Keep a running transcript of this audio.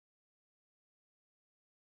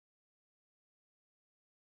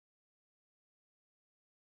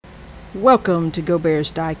Welcome to Go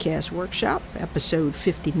Bears Diecast Workshop, episode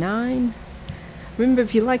 59. Remember,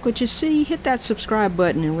 if you like what you see, hit that subscribe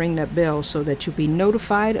button and ring that bell so that you'll be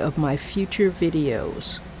notified of my future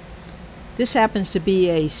videos. This happens to be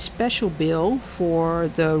a special build for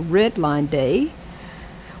the Redline Day,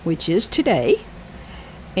 which is today.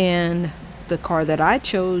 And the car that I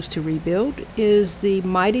chose to rebuild is the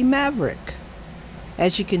Mighty Maverick.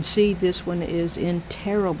 As you can see, this one is in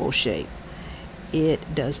terrible shape.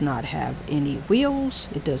 It does not have any wheels,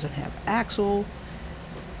 it doesn't have axle,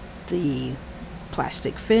 the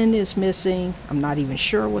plastic fin is missing, I'm not even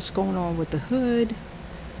sure what's going on with the hood,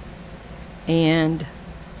 and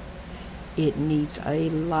it needs a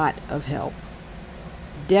lot of help.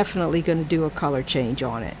 Definitely going to do a color change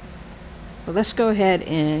on it. But let's go ahead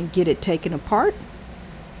and get it taken apart,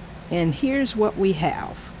 and here's what we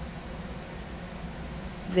have.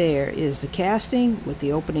 There is the casting with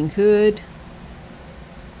the opening hood.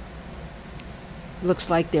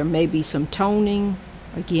 Looks like there may be some toning.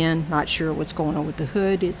 Again, not sure what's going on with the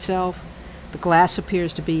hood itself. The glass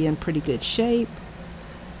appears to be in pretty good shape.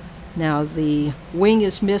 Now the wing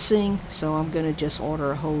is missing, so I'm going to just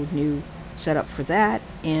order a whole new setup for that.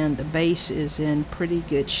 And the base is in pretty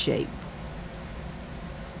good shape.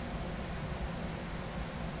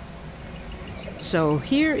 So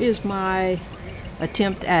here is my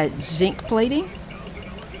attempt at zinc plating.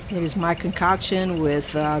 It is my concoction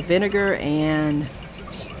with vinegar and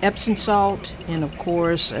Epsom salt, and of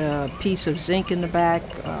course a piece of zinc in the back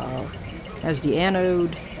as the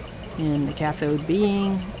anode, and the cathode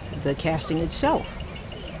being the casting itself.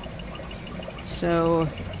 So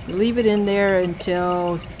leave it in there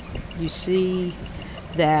until you see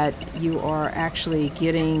that you are actually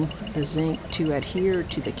getting the zinc to adhere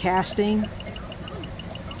to the casting.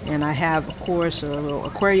 And I have, of course, a little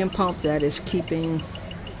aquarium pump that is keeping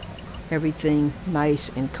everything nice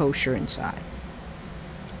and kosher inside.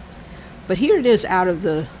 But here it is out of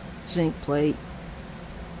the zinc plate,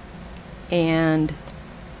 and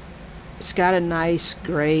it's got a nice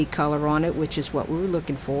gray color on it, which is what we were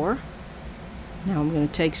looking for. Now I'm going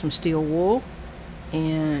to take some steel wool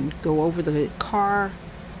and go over the car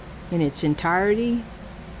in its entirety,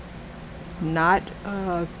 not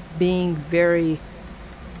being very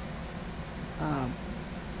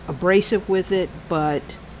abrasive with it, but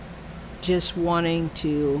just wanting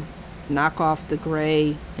to knock off the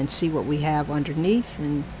gray and see what we have underneath.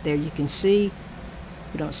 And there you can see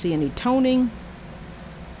we don't see any toning.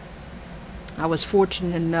 I was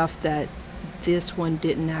fortunate enough that this one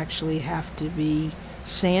didn't actually have to be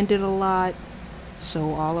sanded a lot,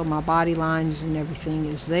 so all of my body lines and everything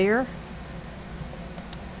is there.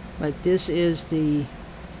 But this is the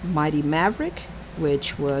Mighty Maverick,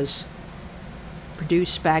 which was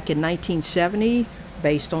produced back in 1970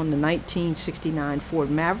 based on the 1969 Ford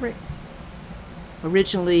Maverick.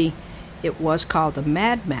 Originally it was called the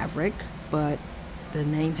Mad Maverick, but the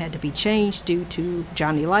name had to be changed due to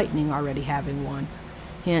Johnny Lightning already having one,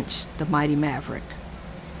 hence the Mighty Maverick.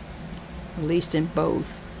 Released in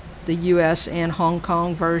both the US and Hong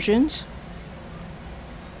Kong versions,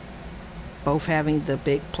 both having the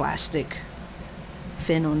big plastic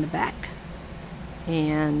fin on the back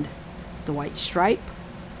and the white stripe.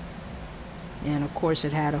 And of course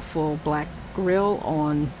it had a full black grille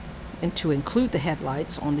on, and to include the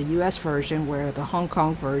headlights on the US version, where the Hong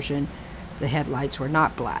Kong version the headlights were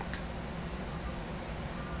not black.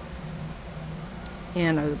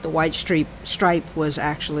 And the white stripe was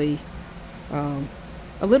actually a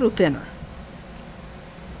little thinner.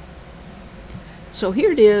 So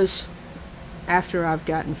here it is after I've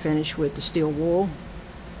gotten finished with the steel wool.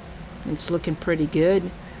 It's looking pretty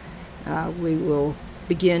good. We will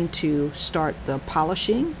begin to start the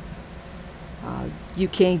polishing. You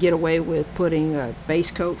can get away with putting a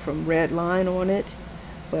base coat from Redline on it,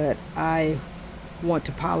 but I want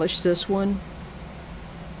to polish this one.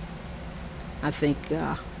 I think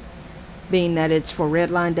being that it's for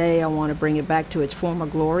Redline Day, I want to bring it back to its former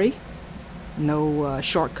glory. No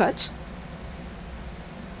shortcuts.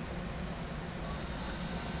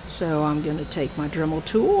 So I'm going to take my Dremel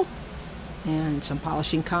tool and some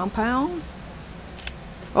polishing compound.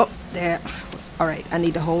 Oh, there. All right, I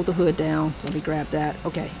need to hold the hood down. Let me grab that.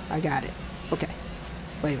 Okay, I got it. Okay,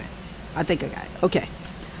 wait a minute. I think I got it. Okay,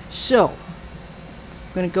 so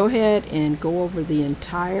I'm going to go ahead and go over the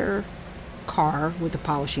entire car with the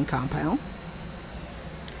polishing compound.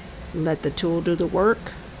 Let the tool do the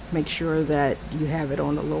work. Make sure that you have it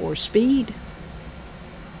on a lower speed.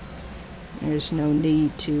 There's no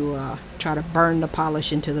need to try to burn the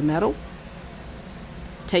polish into the metal.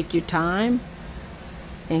 Take your time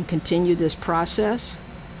and continue this process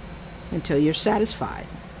until you're satisfied.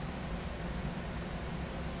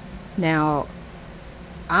 Now,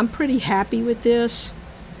 I'm pretty happy with this.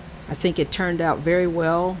 I think it turned out very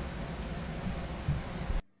well.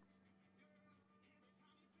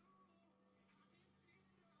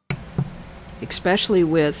 Especially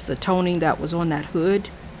with the toning that was on that hood.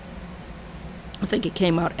 I think it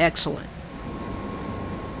came out excellent.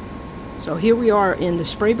 So here we are in the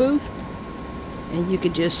spray booth, and you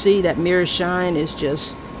could just see that mirror shine is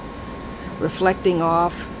just reflecting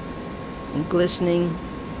off and glistening,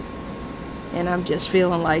 and I'm just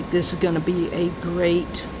feeling like this is going to be a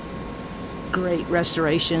great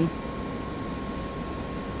restoration.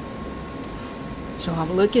 So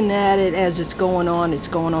I'm looking at it as it's going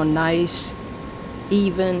on nice,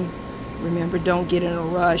 even. Remember, don't get in a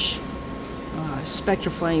rush.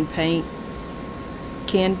 Spectraflame paint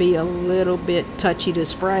can be a little bit touchy to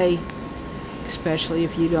spray, especially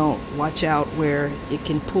if you don't watch out where it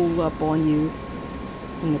can pull up on you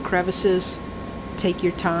in the crevices. Take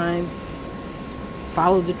your time,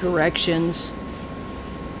 follow the directions,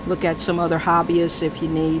 look at some other hobbyists if you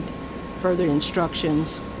need further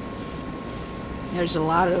instructions. There's a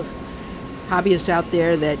lot of hobbyists out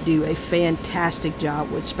there that do a fantastic job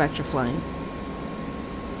with Spectraflame.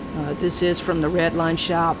 This is from the Redline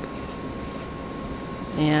shop,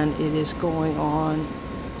 and it is going on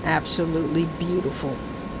absolutely beautiful.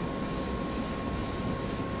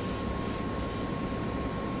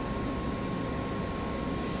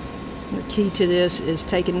 The key to this is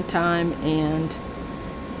taking the time and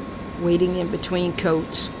waiting in between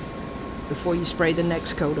coats before you spray the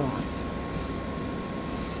next coat on,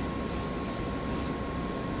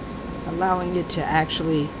 allowing it to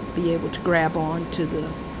actually be able to grab on to the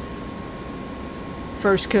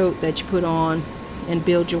first coat that you put on and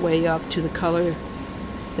build your way up to the color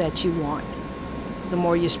that you want. The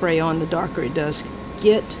more you spray on, the darker it does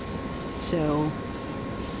get. So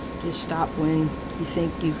just stop when you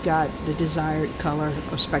think you've got the desired color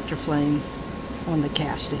of Spectraflame on the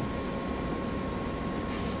casting.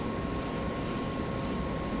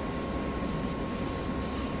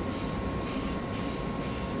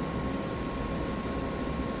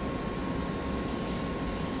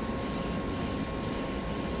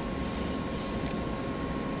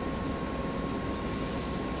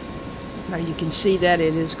 Now you can see that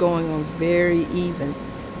it is going on very even.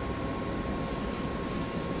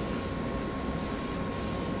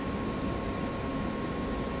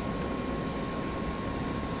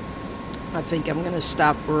 I think I'm going to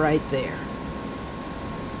stop right there.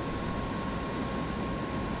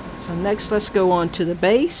 So next, let's go on to the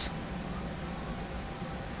base.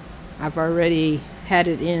 I've already had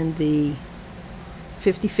it in the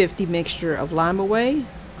 50-50 mixture of Lime Away.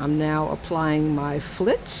 I'm now applying my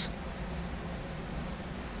flits.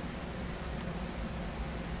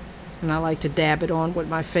 And I like to dab it on with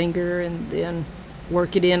my finger and then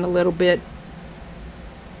work it in a little bit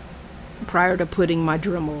prior to putting my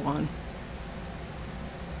Dremel on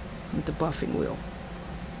with the buffing wheel.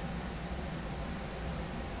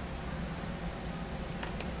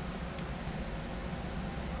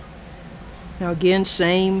 Now again,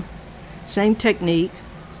 same technique.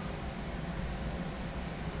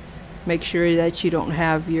 Make sure that you don't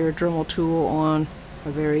have your Dremel tool on a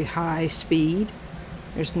very high speed.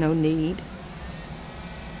 There's no need.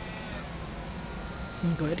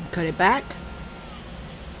 Go ahead and cut it back.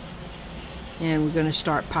 And we're going to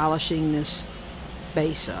start polishing this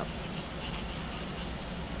base up.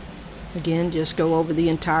 Again, just go over the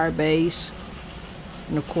entire base.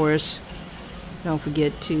 And of course, don't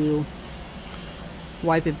forget to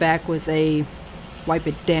wipe it down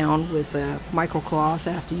with a microcloth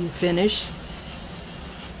after you finish.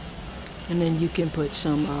 And then you can put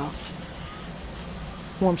some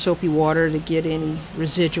warm soapy water to get any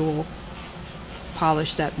residual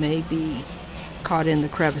polish that may be caught in the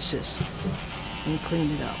crevices and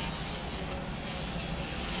clean it up.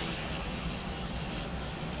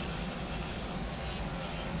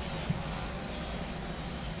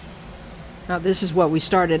 Now this is what we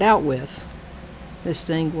started out with. This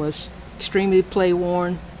thing was extremely play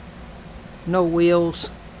worn, no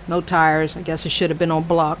wheels, no tires. I guess it should have been on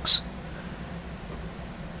blocks.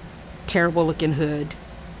 Terrible looking hood.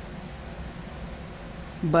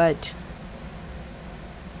 But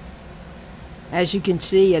as you can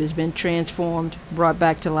see, it has been transformed, brought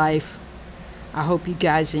back to life. I hope you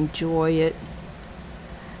guys enjoy it.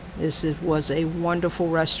 This was a wonderful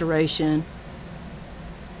restoration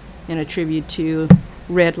and a tribute to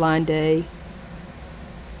Redline Day.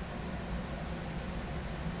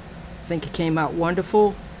 I think it came out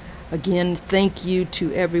wonderful. Again, thank you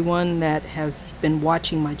to everyone that have been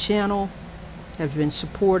watching my channel, have been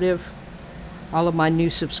supportive, all of my new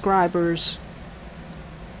subscribers.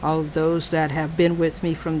 all of those that have been with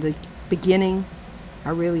me from the beginning. I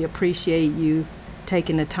really appreciate you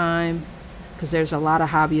taking the time, because there's a lot of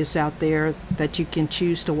hobbyists out there that you can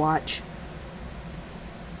choose to watch.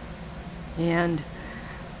 And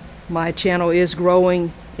my channel is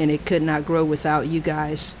growing, and it could not grow without you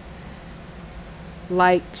guys.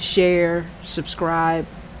 Like, share, subscribe,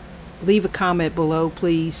 leave a comment below,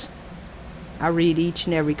 please. I read each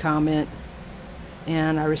and every comment,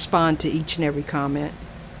 and I respond to each and every comment.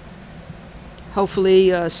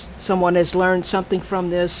 Hopefully someone has learned something from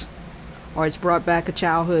this, or it's brought back a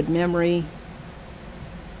childhood memory,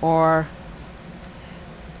 or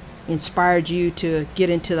inspired you to get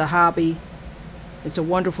into the hobby. It's a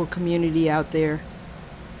wonderful community out there.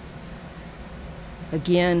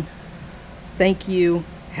 Again, thank you.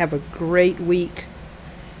 Have a great week,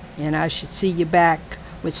 and I should see you back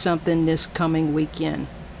with something this coming weekend.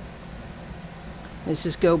 This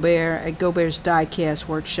is Go Bear at Go Bear's Diecast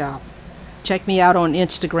Workshop. Check me out on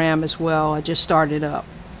Instagram as well. I just started up.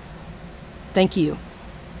 Thank you.